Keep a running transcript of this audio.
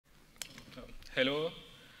Hello,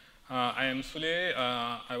 I am Soulé.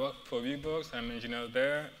 I work for Weaveworks. I'm an engineer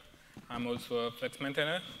there. I'm also a Flux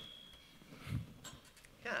maintainer.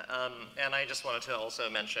 Yeah, and I just wanted to also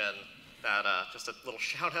mention that just a little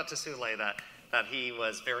shout out to Soulé that he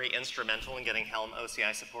was very instrumental in getting Helm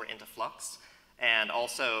OCI support into Flux, and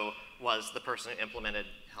also was the person who implemented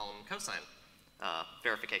Helm cosign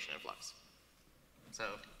verification in Flux. So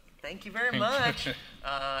thank you very much.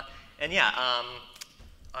 And yeah,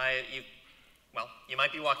 you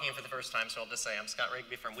might be walking in for the first time, so I'll just say I'm Scott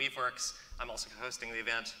Rigby from Weaveworks. I'm also hosting the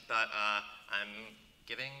event, but I'm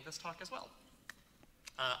giving this talk as well.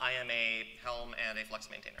 I am a Helm and a Flux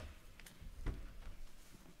maintainer.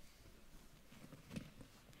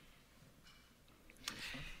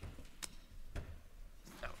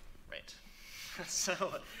 Oh, right. So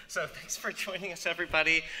thanks for joining us,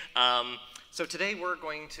 everybody. So today we're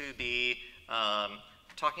going to be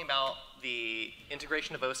talking about the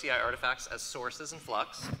integration of OCI artifacts as sources in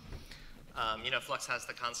Flux. You know, Flux has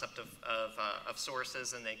the concept of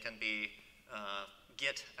sources, and they can be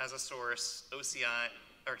Git as a source, OCI,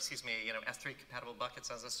 or excuse me, you know, S3 compatible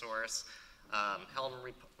buckets as a source, Helm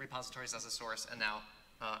repositories as a source, and now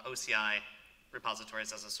OCI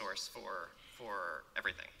repositories as a source for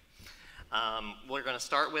everything. We're going to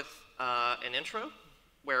start with an intro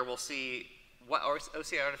where we'll see what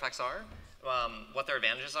OCI artifacts are, what their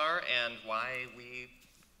advantages are, and why we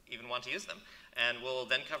even want to use them. And we'll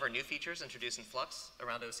then cover new features introduced in Flux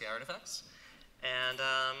around OCI artifacts. And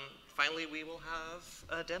finally, we will have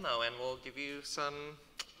a demo, and we'll give you some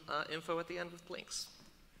info at the end with links.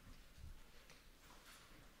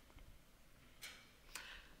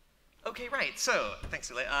 Okay, right. So thanks,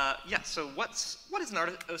 Soulé. Yeah. So what is an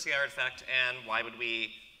OCI artifact, and why would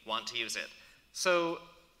we want to use it? So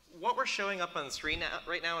what we're showing up on the screen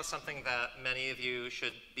right now is something that many of you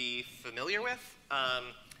should be familiar with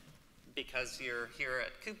because you're here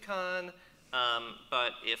at KubeCon.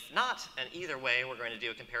 But if not, and either way, we're going to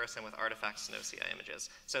do a comparison with artifacts and OCI images.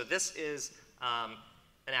 So this is an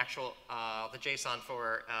actual, the JSON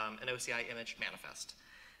for an OCI image manifest.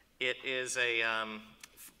 It is a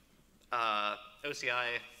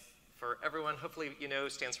OCI, for everyone, hopefully you know,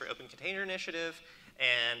 stands for Open Container Initiative.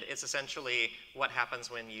 And it's essentially what happens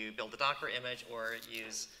when you build a Docker image or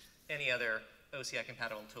use any other OCI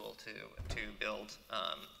compatible tool to build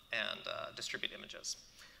and distribute images.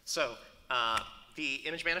 So the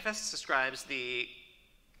image manifest describes the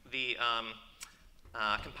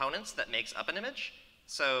components that makes up an image.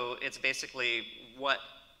 So it's basically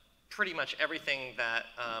pretty much everything that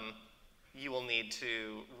you will need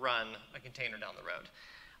to run a container down the road.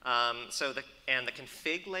 So the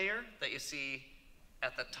config layer that you see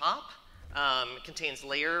at the top contains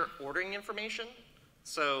layer ordering information.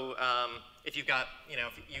 So if you've got, you know,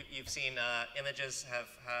 if you've seen images have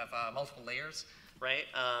multiple layers, right?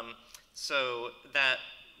 So that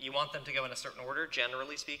you want them to go in a certain order,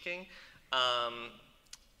 generally speaking.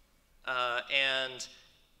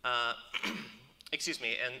 Excuse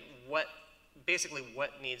me, and basically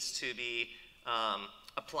what needs to be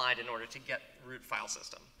applied in order to get root file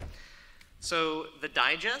system. So the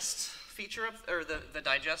digest feature or the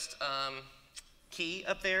digest key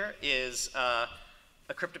up there is a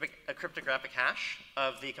cryptographic hash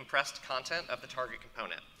of the compressed content of the target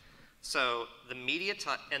component. So the media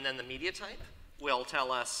type, and then the media type will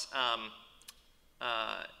tell us,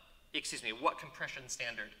 excuse me, what compression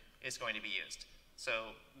standard is going to be used.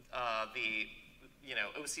 So the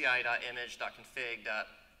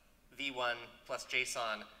OCI.image.config.v1 plus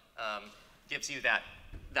JSON gives you that.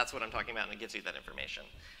 That's what I'm talking about, and it gives you that information.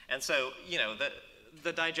 And so, you know,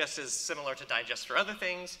 the digest is similar to digest for other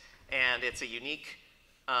things, and it's a unique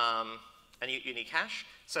hash.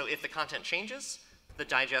 So if the content changes, the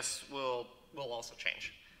digest will also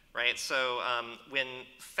change, right? So when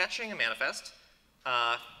fetching a manifest,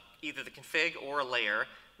 either the config or a layer,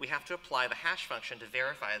 we have to apply the hash function to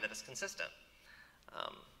verify that it's consistent.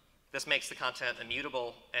 This makes the content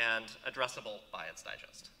immutable and addressable by its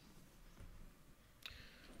digest.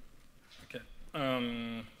 Okay.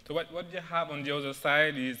 So what you have on the other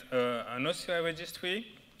side is an OCI registry,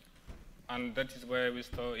 and that is where we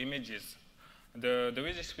store images. The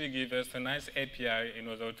registry gives us a nice API in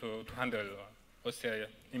order to handle OCI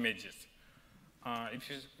images.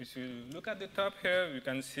 If you look at the top here, you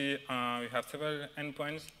can see we have several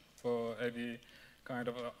endpoints for every kind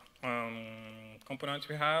of component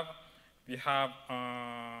we have. We have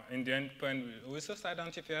in the endpoint resource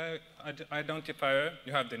identifier,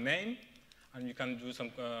 you have the name, and you can do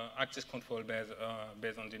some access control based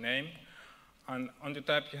on the name. And on the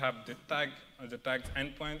top, you have the tagged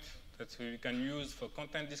endpoint that you can use for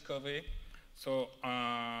content discovery. So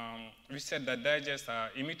we said that digests are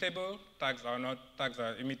immutable, tags are not, tags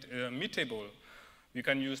are mutable. We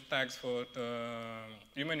can use tags for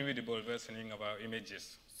human-readable versioning of our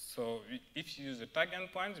images. So if you use the tag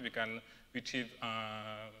endpoints, we can retrieve,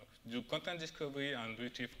 do content discovery and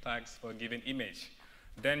retrieve tags for a given image.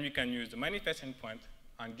 Then we can use the manifest endpoint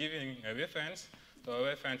and giving a reference. So a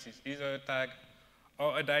reference is either a tag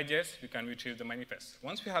or a digest, we can retrieve the manifest.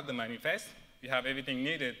 Once we have the manifest, we have everything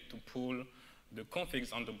needed to pull the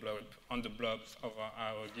configs on the blobs of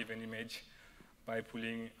our given image by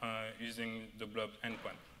pulling using the blob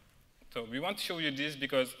endpoint. So we want to show you this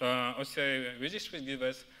because OCI Registries give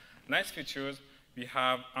us nice features. We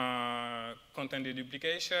have content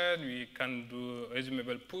deduplication, we can do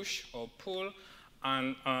resumable push or pull,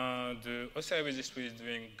 and the OCI Registry is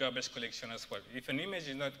doing garbage collection as well. If an image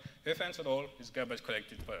is not referenced at all, it's garbage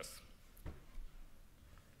collected first.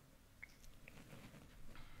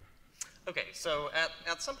 Okay, so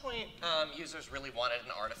at some point, users really wanted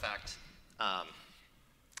an artifact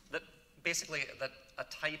that basically a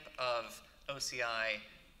type of OCI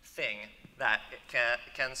thing that it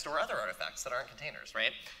can store other artifacts that aren't containers,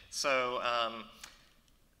 right? So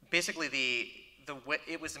basically,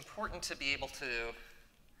 it was important to be able to.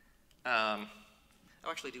 Oh,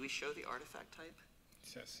 actually, do we show the artifact type?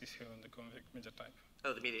 Yes, it's here on the config media type.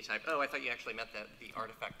 Oh, the media type. Oh, I thought you actually meant the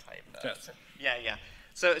artifact type. Yes. Yeah, yeah.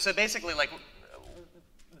 So basically, like,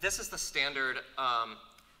 this is the standard,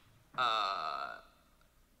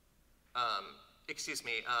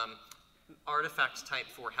 artifact type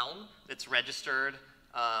for Helm. It's registered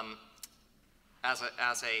as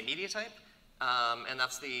a media type, and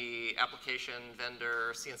that's the application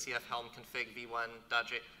vendor CNCF Helm config v1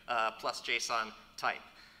 plus JSON type.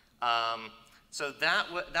 So that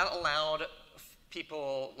allowed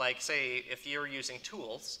people, like, say, if you're using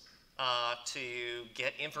tools to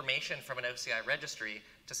get information from an OCI registry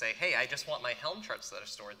to say, hey, I just want my Helm charts that are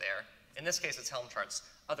stored there. In this case, it's Helm charts.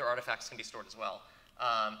 Other artifacts can be stored as well.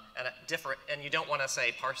 And you don't want to,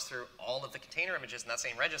 say, parse through all of the container images in that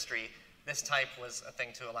same registry. This type was a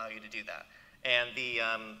thing to allow you to do that. And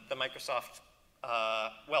the Microsoft,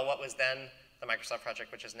 well, what was then the Microsoft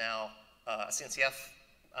project, which is now a CNCF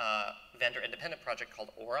vendor-independent project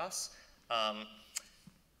called ORAS,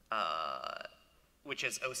 which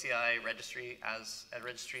is OCI Registries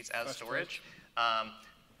as storage,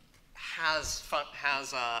 has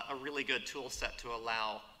a really good tool set to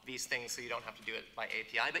allow these things, so you don't have to do it by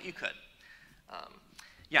API, but you could.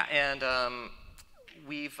 Yeah, and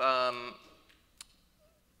we've, I'm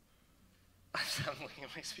looking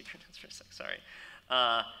at my speaker notes for a sec, sorry.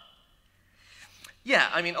 Yeah,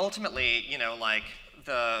 I mean, ultimately, you know, like,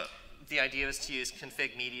 the idea is to use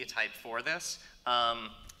config media type for this,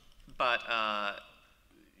 but,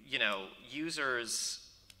 you know, users,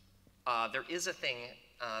 there is a thing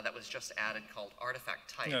that was just added called artifact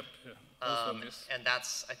type. Yep, yeah. And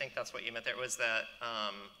I think that's what you meant there, was that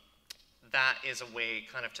that is a way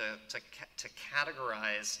kind of to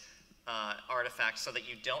categorize artifacts so that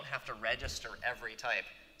you don't have to register every type.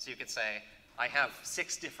 So you could say, I have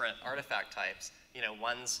 6 different artifact types. You know,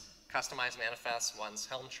 one's customized manifests, one's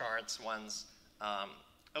Helm charts, one's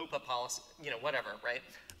OPA policy, you know, whatever, right?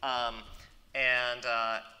 And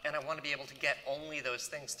I want to be able to get only those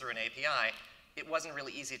things through an API. It wasn't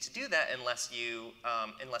really easy to do that unless you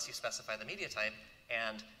specify the media type,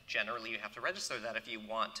 and generally you have to register that if you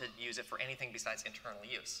want to use it for anything besides internal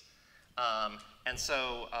use. And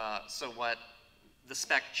so what the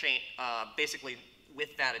spec change, basically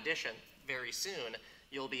with that addition, very soon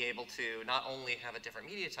you'll be able to not only have a different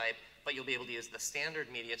media type, but you'll be able to use the standard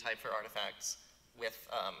media type for artifacts with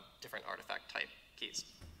different artifact type keys.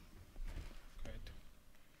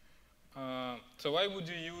 So why would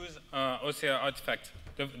you use OCI artifact?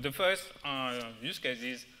 The first use case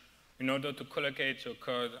is in order to collocate your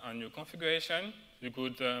code and your configuration. You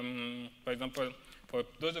could, for example, for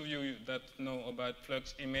those of you that know about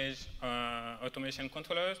Flux image automation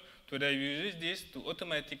controllers, today we use this to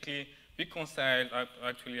automatically reconcile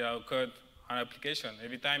actually our code and application.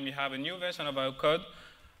 Every time we have a new version of our code,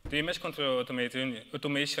 the image controller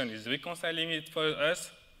automation is reconciling it for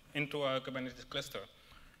us into our Kubernetes cluster.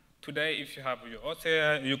 Today, if you have your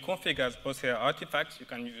OCI, you config as OCI artifacts, you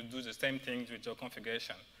can do the same things with your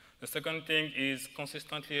configuration. The second thing is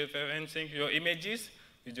consistently referencing your images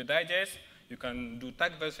with your digest. You can do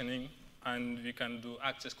tag versioning, and we can do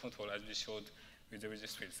access control, as we showed with the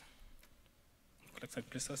registries. Let's say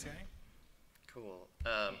Flux OCI. Cool.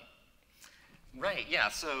 Right, yeah,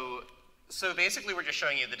 so basically we're just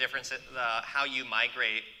showing you the difference, how you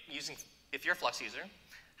migrate using, if you're a Flux user,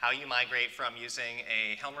 how you migrate from using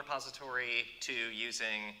a Helm repository to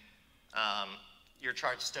using your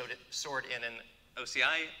charts stored in an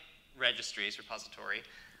OCI Registries repository,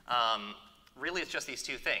 really it's just these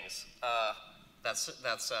two things. That's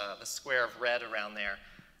the square of red around there.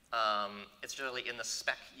 It's really in the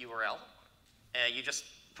spec URL. You just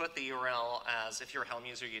put the URL as, if you're a Helm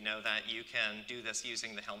user, you know that you can do this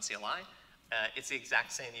using the Helm CLI. It's the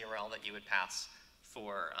exact same URL that you would pass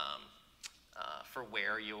for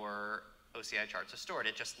where your OCI charts are stored.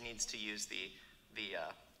 It just needs to use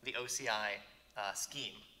the OCI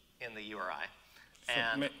scheme in the URI.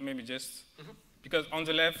 So maybe just, because on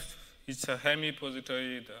the left, it's a Helm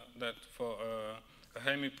repository that for a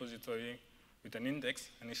Helm repository with an index,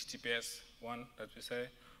 an HTTPS one that we say,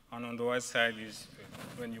 and on the right side is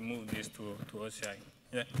when you move this to OCI.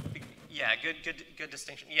 Yeah. Yeah, good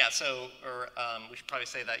distinction. Yeah, so we should probably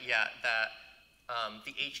say that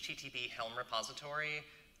the HTTP Helm repository,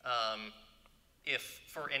 if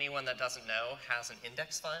for anyone that doesn't know, has an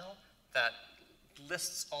index file that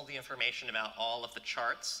lists all the information about all of the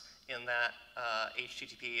charts in that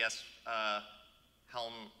HTTPS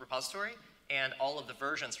Helm repository and all of the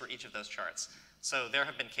versions for each of those charts. So there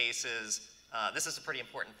have been cases, this is a pretty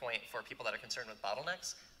important point for people that are concerned with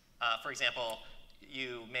bottlenecks. For example,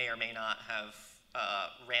 you may or may not have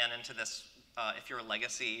ran into this if you're a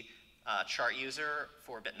legacy chart user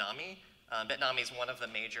for Bitnami. Bitnami is one of the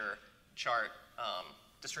major chart,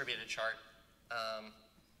 distributed chart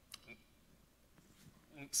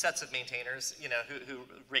sets of maintainers, you know, who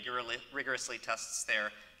rigorously tests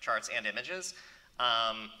their charts and images.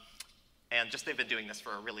 And just they've been doing this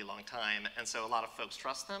for a really long time, and so a lot of folks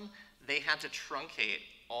trust them. They had to truncate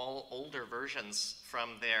all older versions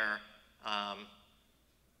from their,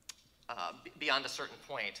 beyond a certain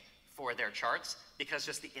point for their charts, because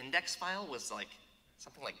just the index file was like,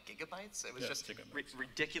 something like gigabytes. It was just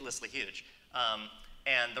ridiculously huge.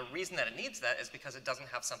 And the reason that it needs that is because it doesn't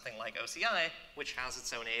have something like OCI, which has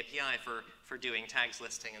its own API for doing tags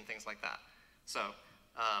listing and things like that. So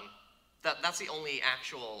that's the only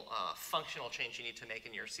actual functional change you need to make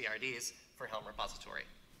in your CRDs for Helm repository.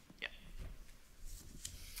 Yeah.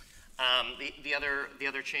 The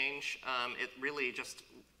other change, it really just,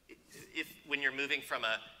 when you're moving from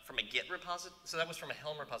a Git repository, so that was from a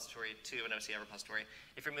Helm repository to an OCI repository.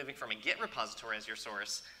 If you're moving from a Git repository as your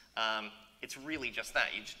source, it's really just that.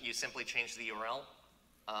 You simply change the URL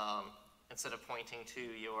instead of pointing to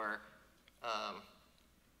your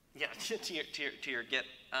to your Git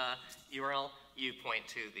URL. You point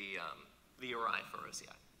to the URI for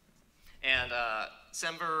OCI. And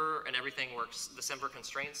Semver and everything works. The Semver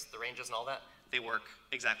constraints, the ranges, and all that, they work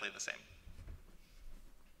exactly the same.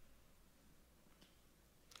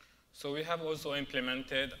 So we have also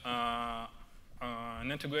implemented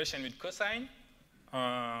an integration with Cosign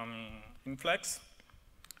in Flux.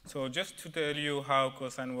 So just to tell you how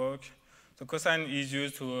Cosign works, so Cosign is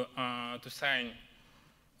used to sign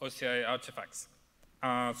OCI artifacts.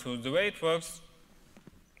 So the way it works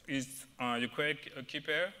is you create a key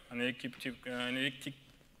pair, an elliptic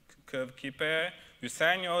curve key pair, you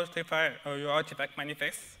sign your artifact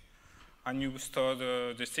manifest, and you store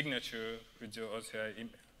the signature with your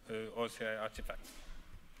OCI artifact.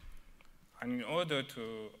 And in order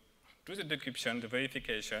to do the decryption, the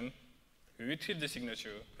verification, you retrieve the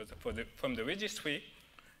signature from the registry,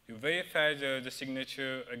 you verify the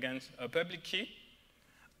signature against a public key,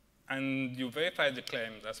 and you verify the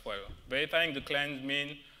claims as well. Verifying the claims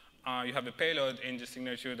means you have a payload in the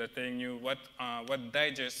signature that's telling you what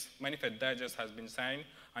digest, manifest digest has been signed,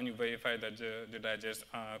 and you verify that the digest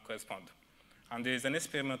correspond. And there is an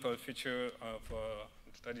experimental feature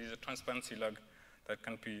that is a transparency log that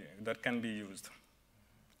can be used.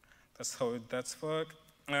 That's how that's worked.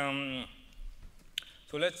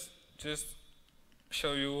 So let's just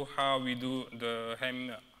show you how we do the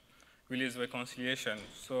Helm release reconciliation.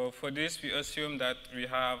 So for this, we assume that we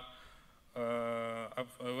have a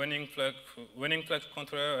running Flux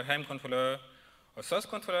controller, a Helm controller, a source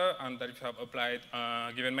controller, and that we have applied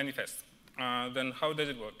a given manifest. Then how does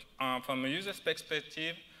it work? From a user's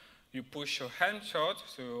perspective, you push your Helm chart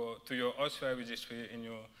to your OCI registry in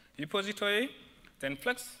your repository. Then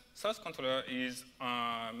Flux source controller is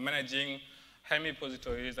managing Helm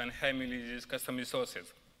repositories and Helm releases custom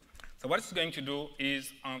resources. So what it's going to do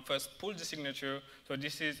is first pull the signature. So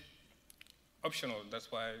this is optional.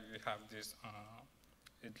 That's why we have this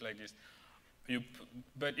it like this.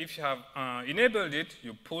 But if you have enabled it,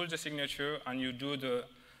 you pull the signature and you do the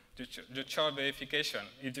chart verification.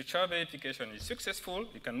 If the chart verification is successful,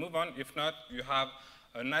 you can move on. If not, you have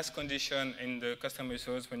a nice condition in the custom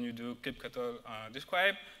resource when you do kubectl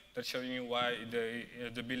describe that's showing you why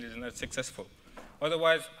the build is not successful.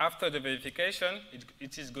 Otherwise, after the verification,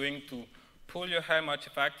 it is going to pull your Helm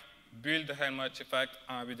artifact, build the Helm artifact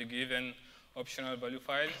with the given optional value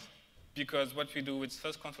files, because what we do with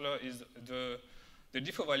source controller is the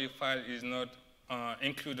default value file is not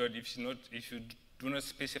included if you do not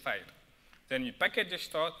specify it. Then we package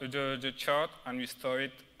the chart and we store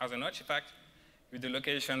it as an artifact with the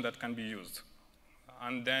location that can be used.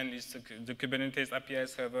 And then the Kubernetes API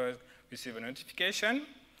server receive a notification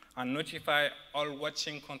and notify all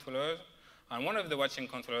watching controllers. And one of the watching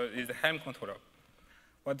controllers is the Helm controller.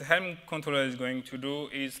 What the Helm controller is going to do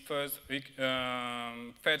is first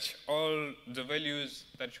fetch all the values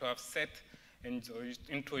that you have set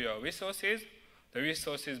into your resources, the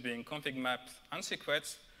resources being config maps and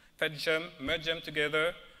secrets, fetch them, merge them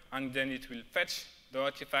together, and then it will fetch the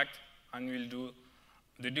artifact and will do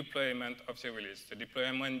the deployment of the release. The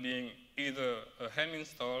deployment being either a Helm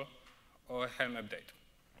install or a Helm update.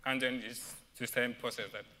 And then it's the same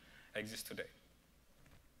process that exists today.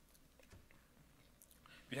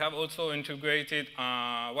 We have also integrated,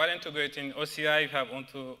 while integrating OCI, we have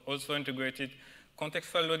also integrated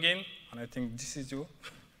contextual login, and I think this is you.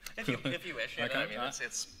 If you wish, I mean,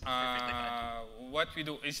 it's perfectly fine. What we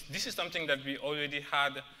do is, this is something that we already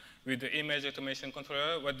had with the image automation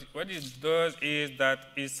controller. What it does is that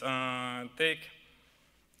it take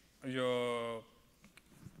your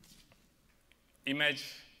image,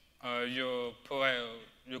 your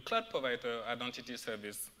cloud provider identity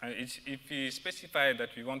service. If we specify that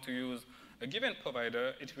we want to use a given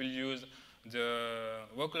provider, it will use the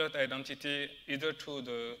workload identity either to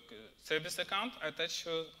the service account attached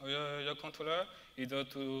to your controller, either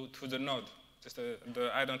to the node, just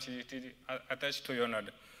the identity attached to your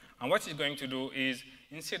node. And what it's going to do is,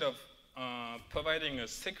 instead of providing a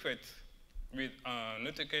secret with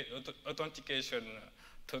authentication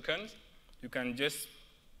tokens, you can just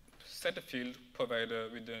set a field provider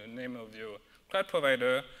with the name of your cloud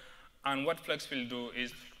provider, and what Flux will do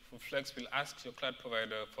is Flux will ask your cloud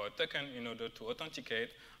provider for a token in order to authenticate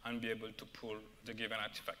and be able to pull the given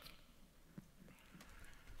artifact.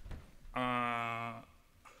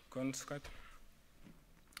 Go on, Scott.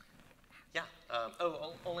 Yeah.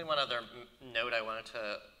 Only one other note I wanted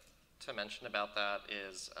to mention about that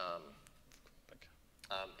is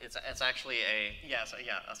it's actually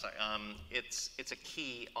it's a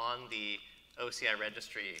key on the OCI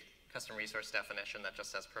registry custom resource definition that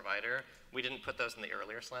just says provider. We didn't put those in the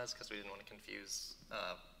earlier slides because we didn't want to confuse,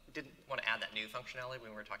 didn't want to add that new functionality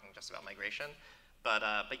when we were talking just about migration. But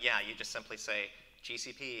yeah, you just simply say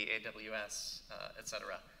GCP, AWS,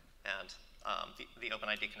 etc., and the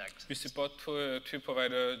OpenID Connect. We support two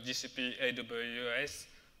providers, GCP, AWS,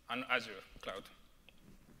 and Azure Cloud.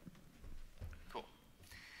 Cool.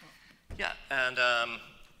 Yeah, and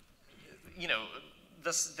you know,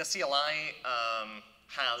 the CLI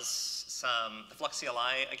has some, the Flux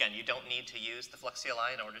CLI, again, you don't need to use the Flux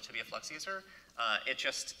CLI in order to be a Flux user.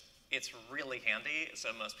 It's really handy, so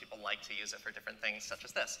most people like to use it for different things such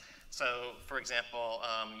as this. So, for example,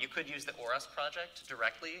 you could use the Oras project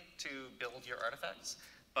directly to build your artifacts,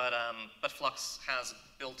 but Flux has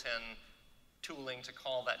built-in tooling to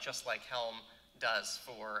call that, just like Helm does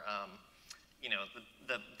for you know,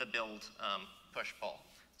 the build push-pull.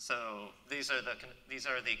 So these are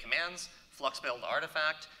the commands. Flux build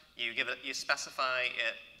artifact. You specify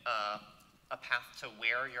it a path to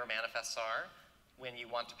where your manifests are when you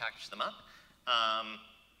want to package them up.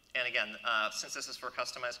 And again, since this is for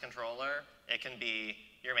customized controller, it can be,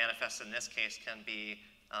 your manifest in this case can be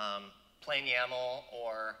plain YAML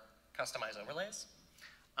or customized overlays.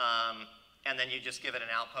 And then you just give it an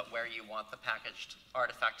output where you want the packaged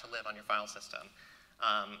artifact to live on your file system.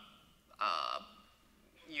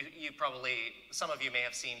 You probably, some of you may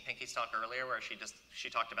have seen Pinky's talk earlier where she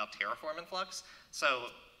talked about Terraform in Flux.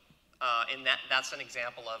 So that's an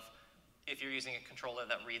example of, if you're using a controller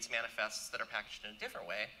that reads manifests that are packaged in a different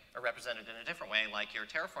way or represented in a different way, like your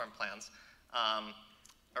Terraform plans,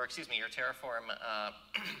 or excuse me, your Terraform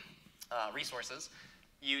resources,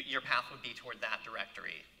 your path would be toward that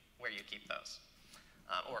directory where you keep those,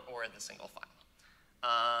 or the single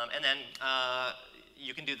file. And then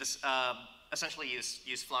you can do this, essentially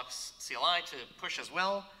use Flux CLI to push as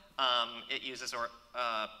well. It uses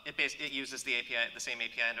it uses the API, the same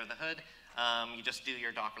API under the hood. You just do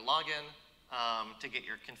your Docker login to get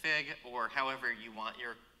your config, or however you want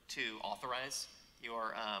to authorize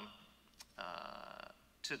your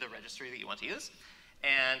to the registry that you want to use,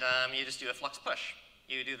 and you just do a Flux push.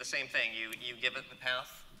 You do the same thing. You give it the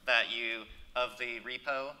path that of the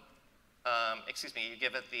repo. Excuse me. You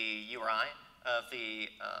give it the URI of the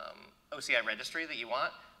OCI registry that you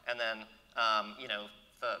want, and then you know,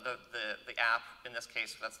 the app, in this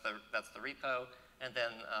case that's the repo, and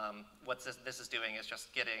then what this is doing is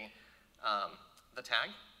just getting the tag,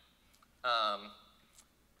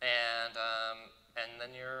 and then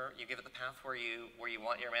you give it the path where you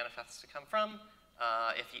want your manifests to come from.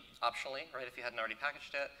 If you, optionally, right, if you hadn't already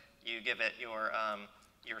packaged it, you give it your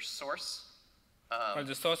source. Well,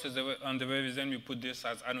 the source is on the revision. You put this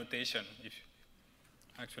as annotation, if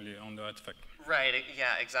actually on the artifact. Right.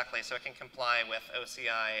 Yeah. Exactly. So it can comply with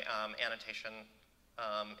OCI annotation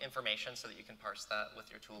information, so that you can parse that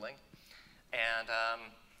with your tooling. And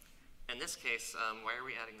in this case, why are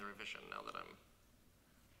we adding the revision now that I'm?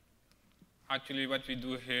 Actually, what we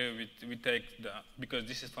do here, we take because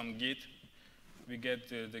this is from Git, we get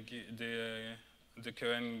the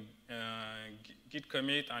current Git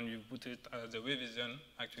commit, and you put it as a revision,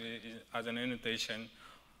 actually as an annotation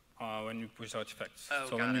when you push artifacts. Oh,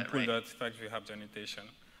 so when you pull the artifact, we have the annotation,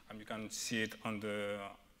 and you can see it on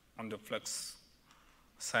the Flux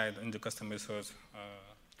side in the customer source.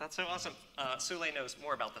 That's so awesome. Soulé knows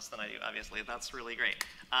more about this than I do, obviously. That's really great.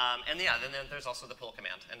 And yeah, then there's also the pull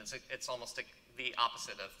command, and it's almost the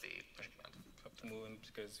opposite of the push command. You have to move on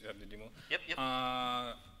because you have the demo. Yep.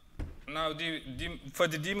 Now, for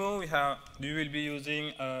the demo, we will be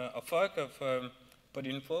using a fork of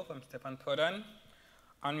podinfo from Stefan Prodan,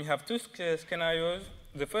 and we have two scenarios.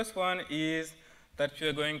 The first one is that we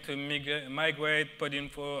are going to migrate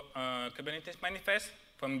podinfo Kubernetes manifest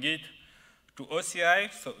from Git to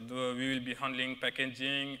OCI, so we will be handling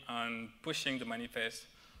packaging and pushing the manifest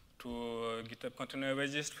to GitHub Container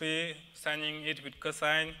Registry, signing it with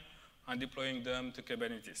cosign, and deploying them to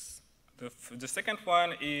Kubernetes. The second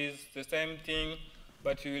one is the same thing,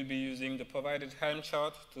 but we will be using the provided Helm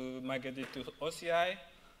chart to migrate it to OCI,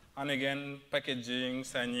 and again, packaging,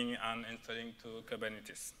 signing, and installing to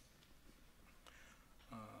Kubernetes.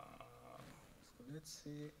 So let's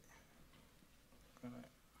see.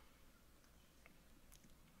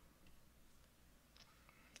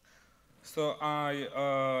 So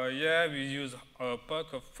yeah, we use a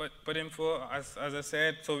perk of podinfo, as I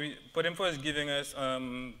said. So podinfo is giving us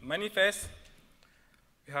manifest.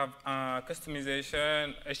 We have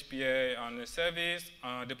customization, HPA on the service,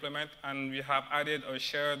 deployment, and we have added or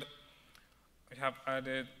shared. We have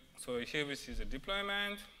added, so here we see the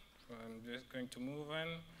deployment. So I'm just going to move on.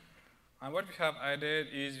 And what we have added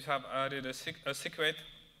is we have added a secret,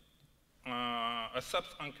 a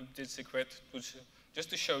sub-encrypted secret, which just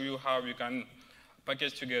to show you how you can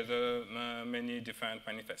package together many different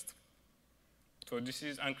manifests. So this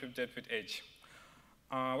is encrypted with H.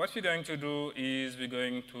 What we're going to do is we're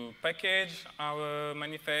going to package our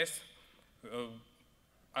manifest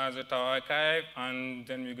as a tower archive, and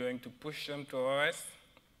then we're going to push them to OS.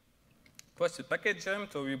 First, we package them,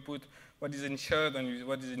 so we put what is in shared and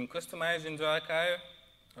what is in Kustomize in the archive.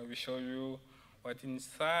 I will show you what's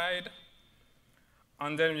inside.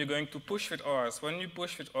 And then we're going to push with OS. When you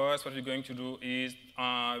push with OS, what we're going to do is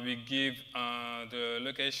we give the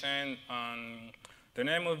location and the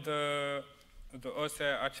name of the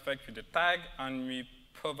OCI artifact with the tag, and we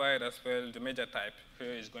provide as well the media type.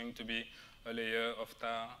 Here is going to be a layer of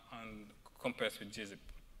tar and compressed with gzip.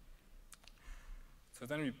 So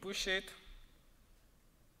then we push it.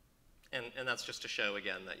 And that's just to show,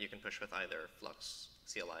 again, that you can push with either Flux,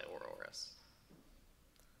 CLI, or ORS.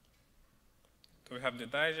 So we have the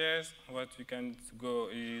digest. What we can go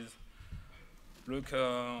is look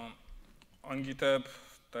on GitHub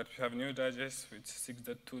that we have new digest with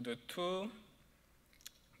 6.2.2.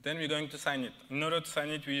 Then we're going to sign it. In order to sign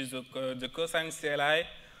it, we use the cosign CLI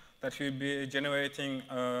that will be generating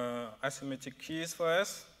asymmetric keys for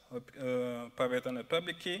us, private and a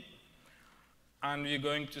public key. And we're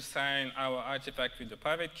going to sign our artifact with the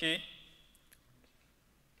private key.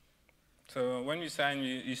 So when we sign,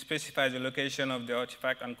 you specify the location of the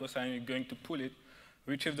artifact, and cosign, you're going to pull it,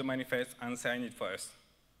 retrieve the manifest, and sign it for us.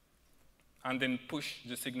 And then push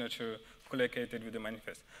the signature collocated with the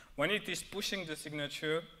manifest. When it is pushing the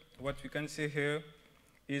signature, what we can see here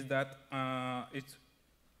is that it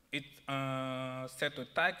set a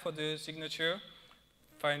tag for the signature,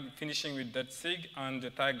 finishing with .sig, and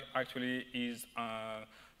the tag actually is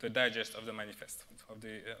the digest of the manifest, of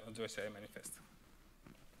the OCI manifest.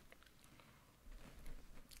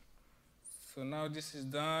 So now this is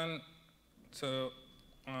done. So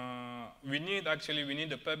we need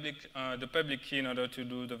the public key in order to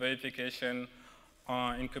do the verification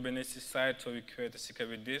in Kubernetes side. So we create a secret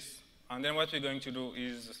with this, and then what we're going to do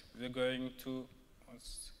is we're going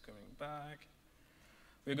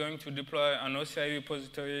to deploy an OCI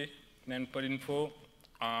repository named podinfo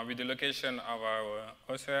with the location of our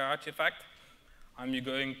OCI artifact, and we're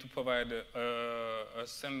going to provide a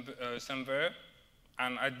server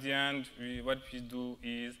And at the end, what we do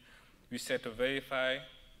is we set a verify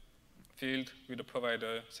field with the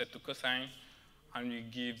provider set to cosign, and we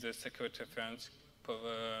give the secret reference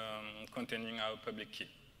containing our public key.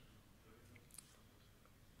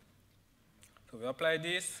 So we apply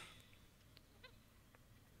this,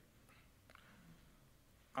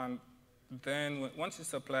 and then once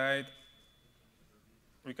it's applied,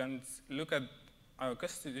 we can look at our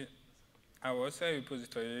custody, our OCI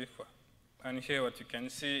repository, and here what you can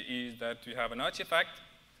see is that we have an artifact,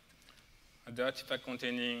 the artifact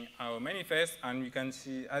containing our manifest, and we can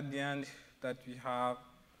see at the end that we have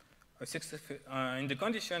in the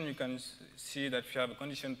condition, you can see that we have a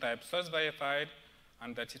condition type source verified,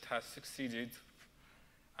 and that it has succeeded,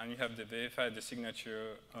 and you have verified the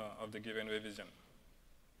signature of the given revision.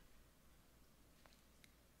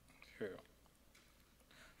 Here.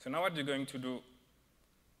 So now what we're going to do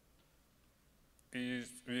is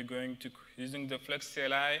we're going to, using the Flux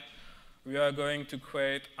CLI, we are going to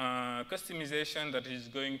create a customization that is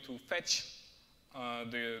going to fetch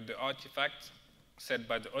the artifact set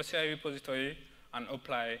by the OCI repository and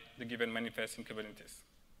apply the given manifest in Kubernetes.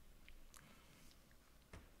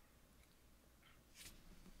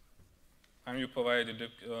 And you provide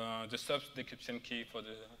the sub decryption key for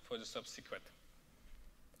the sub secret.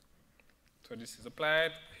 So this is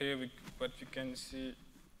applied. Here, what you can see,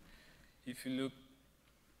 if you look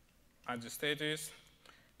at the status,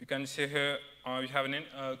 you can see here we have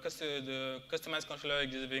the customized controller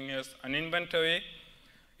giving us an inventory.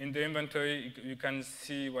 In the inventory, you can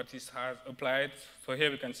see what it has applied. So here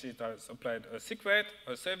we can see it has applied a secret,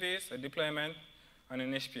 a service, a deployment, and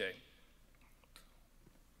an HPA.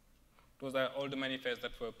 Those are all the manifests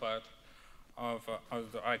that were part of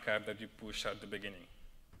the archive that you push at the beginning.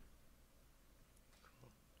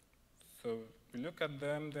 So we look at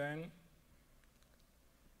them then.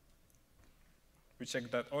 We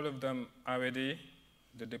check that all of them are ready,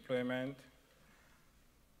 the deployment.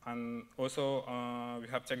 And also, we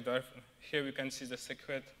have checked that. Here we can see the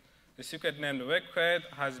secret. The secret name, the record,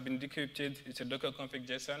 has been decrypted. It's a Docker config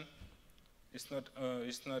JSON. It's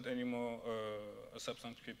not anymore a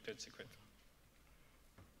sub-encrypted secret.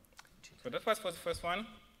 So that was for the first one.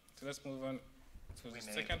 So let's move on to the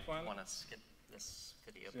second one. We may want to skip this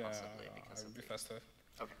video possibly because it'll be faster.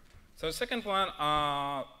 Okay. So the second one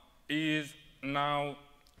is now,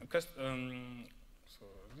 so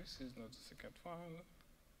this is not the second one.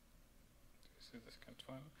 This is the second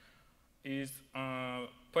one. Is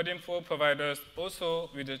PodInfo providers also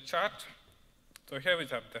with a chart. So here we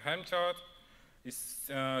have the Helm chart.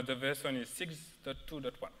 The version is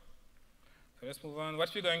 6.2.1. So let's move on.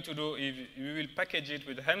 What we're going to do is we will package it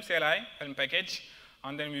with the Helm CLI, Helm package,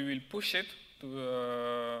 and then we will push it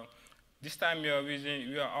to, this time we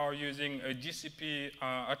are using a GCP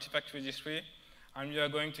artifact registry, and we are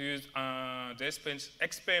going to use the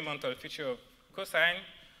experimental feature of cosign.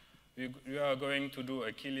 We are going to do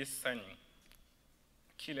a keyless signing.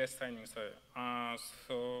 Sorry.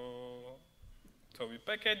 So we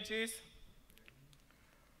package this,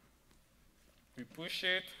 we push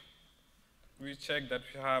it, we check that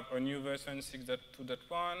we have a new version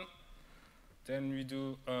 6.2.1, then we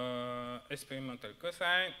do experimental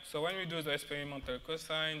cosign. So when we do the experimental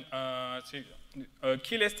cosign, a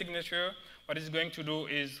keyless signature, what it's going to do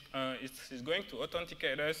is it's going to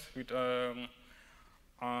authenticate us with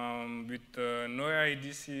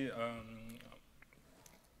NoIDC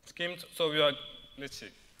scheme. So let's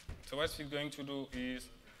see. So what we're going to do is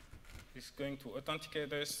it's going to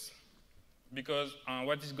authenticate us, because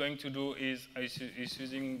what it's going to do is it's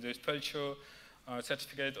using the culture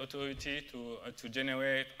certificate authority to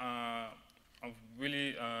generate a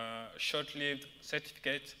really short-lived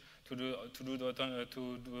certificate to do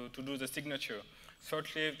the signature.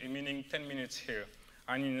 Short-lived meaning 10 minutes here.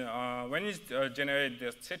 And when you generate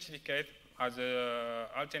the certificate as an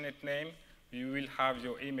alternate name, you will have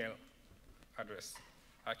your email address,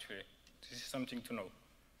 actually. This is something to know.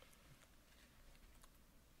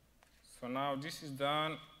 So now this is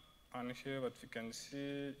done, and here what you can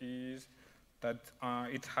see is that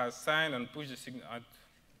it has signed and pushed the signature.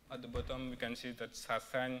 At the bottom, we can see that it has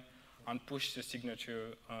signed and pushed the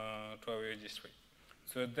signature to our registry.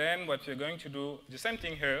 So then what we're going to do, the same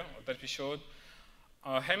thing here that we showed,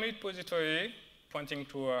 Helm repository pointing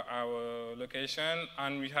to our location,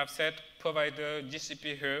 and we have set provider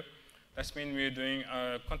GCP here. That means we're doing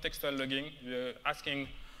contextual logging. We're asking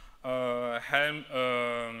Helm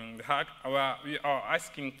hack. We are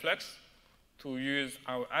asking Flux to use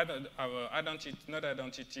our identity, node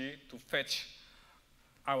identity, to fetch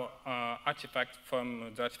our artifact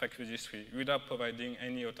from the artifact registry without providing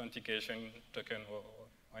any authentication token or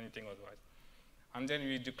anything otherwise. And then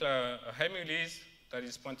we declare a Helm release that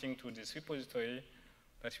is pointing to this repository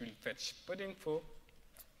that will fetch pod info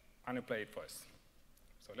and apply it for us.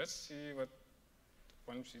 So let's see what,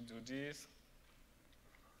 once we do this,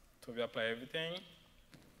 so we apply everything.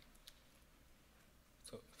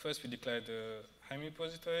 So first we declare the Helm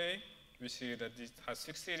repository. We see that it has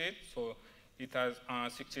succeeded. So it has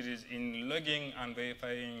succeeded in logging and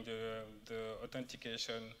verifying the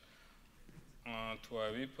authentication to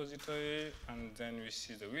our repository. And then we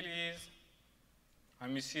see the release.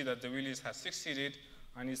 And we see that the release has succeeded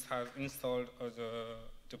and it has installed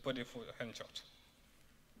the pod info Helm chart.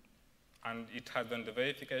 And it has done the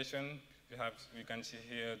verification. We can see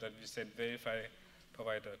here that we said verify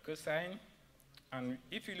provider cosign. And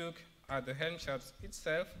if you look at the Helm chart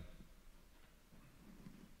itself,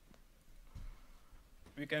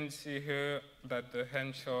 we can see here that the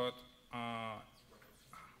Helm chart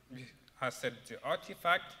has set the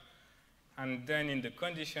artifact, and then in the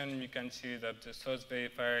condition, we can see that the source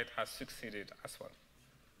verified has succeeded as well.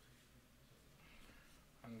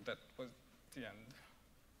 And that was the end.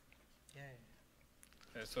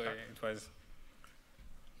 Yay. Sorry, it was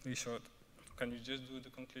really short. Can you just do the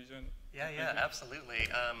conclusion? Yeah, absolutely.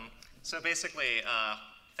 So basically,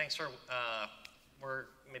 thanks for, we're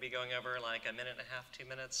maybe going over like a minute and a half, 2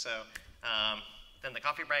 minutes. So then the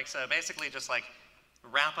coffee break. So basically just like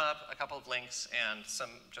wrap up a couple of links and some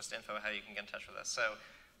just info how you can get in touch with us.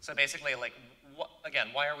 So basically like, again,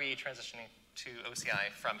 why are we transitioning to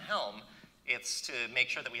OCI from Helm? It's to make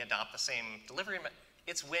sure that we adopt the same delivery.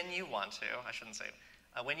 It's when you want to, I shouldn't say,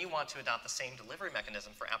 when you want to adopt the same delivery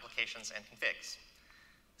mechanism for applications and configs.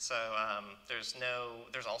 So there's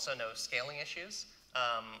also no scaling issues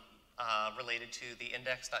related to the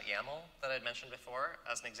index.yaml that I'd mentioned before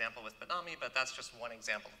as an example with Badami, but that's just one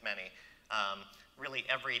example of many. Really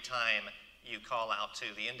every time you call out to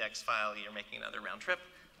the index file, you're making another round trip.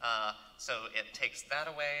 So it takes that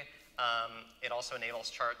away. It also enables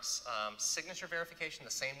charts signature verification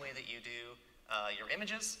the same way that you do your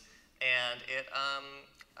images. And it,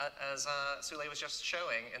 as Soulé was just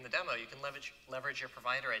showing in the demo, you can leverage your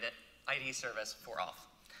provider ID service for auth,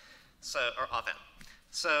 or authn.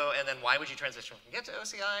 So, and then why would you transition from Git to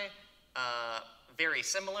OCI? Very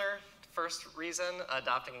similar. First reason,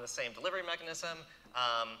 adopting the same delivery mechanism.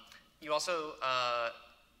 You also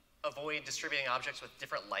avoid distributing objects with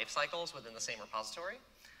different life cycles within the same repository.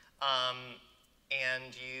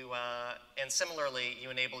 And similarly, you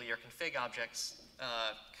enable your config objects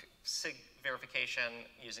SIG verification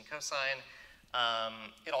using cosign.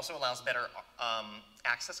 It also allows better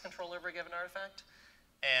access control over a given artifact,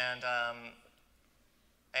 and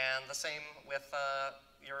the same with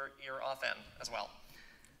your authn as well.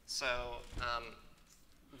 So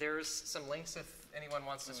there's some links if anyone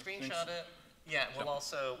wants to screenshot it. Yeah, we'll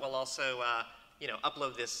also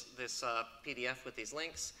upload this PDF with these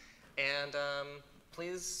links, and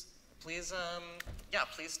please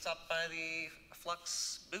stop by the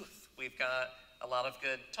Flux booth. We've got a lot of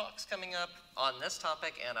good talks coming up on this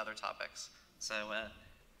topic and other topics. So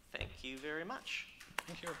thank you very much.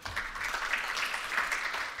 Thank you.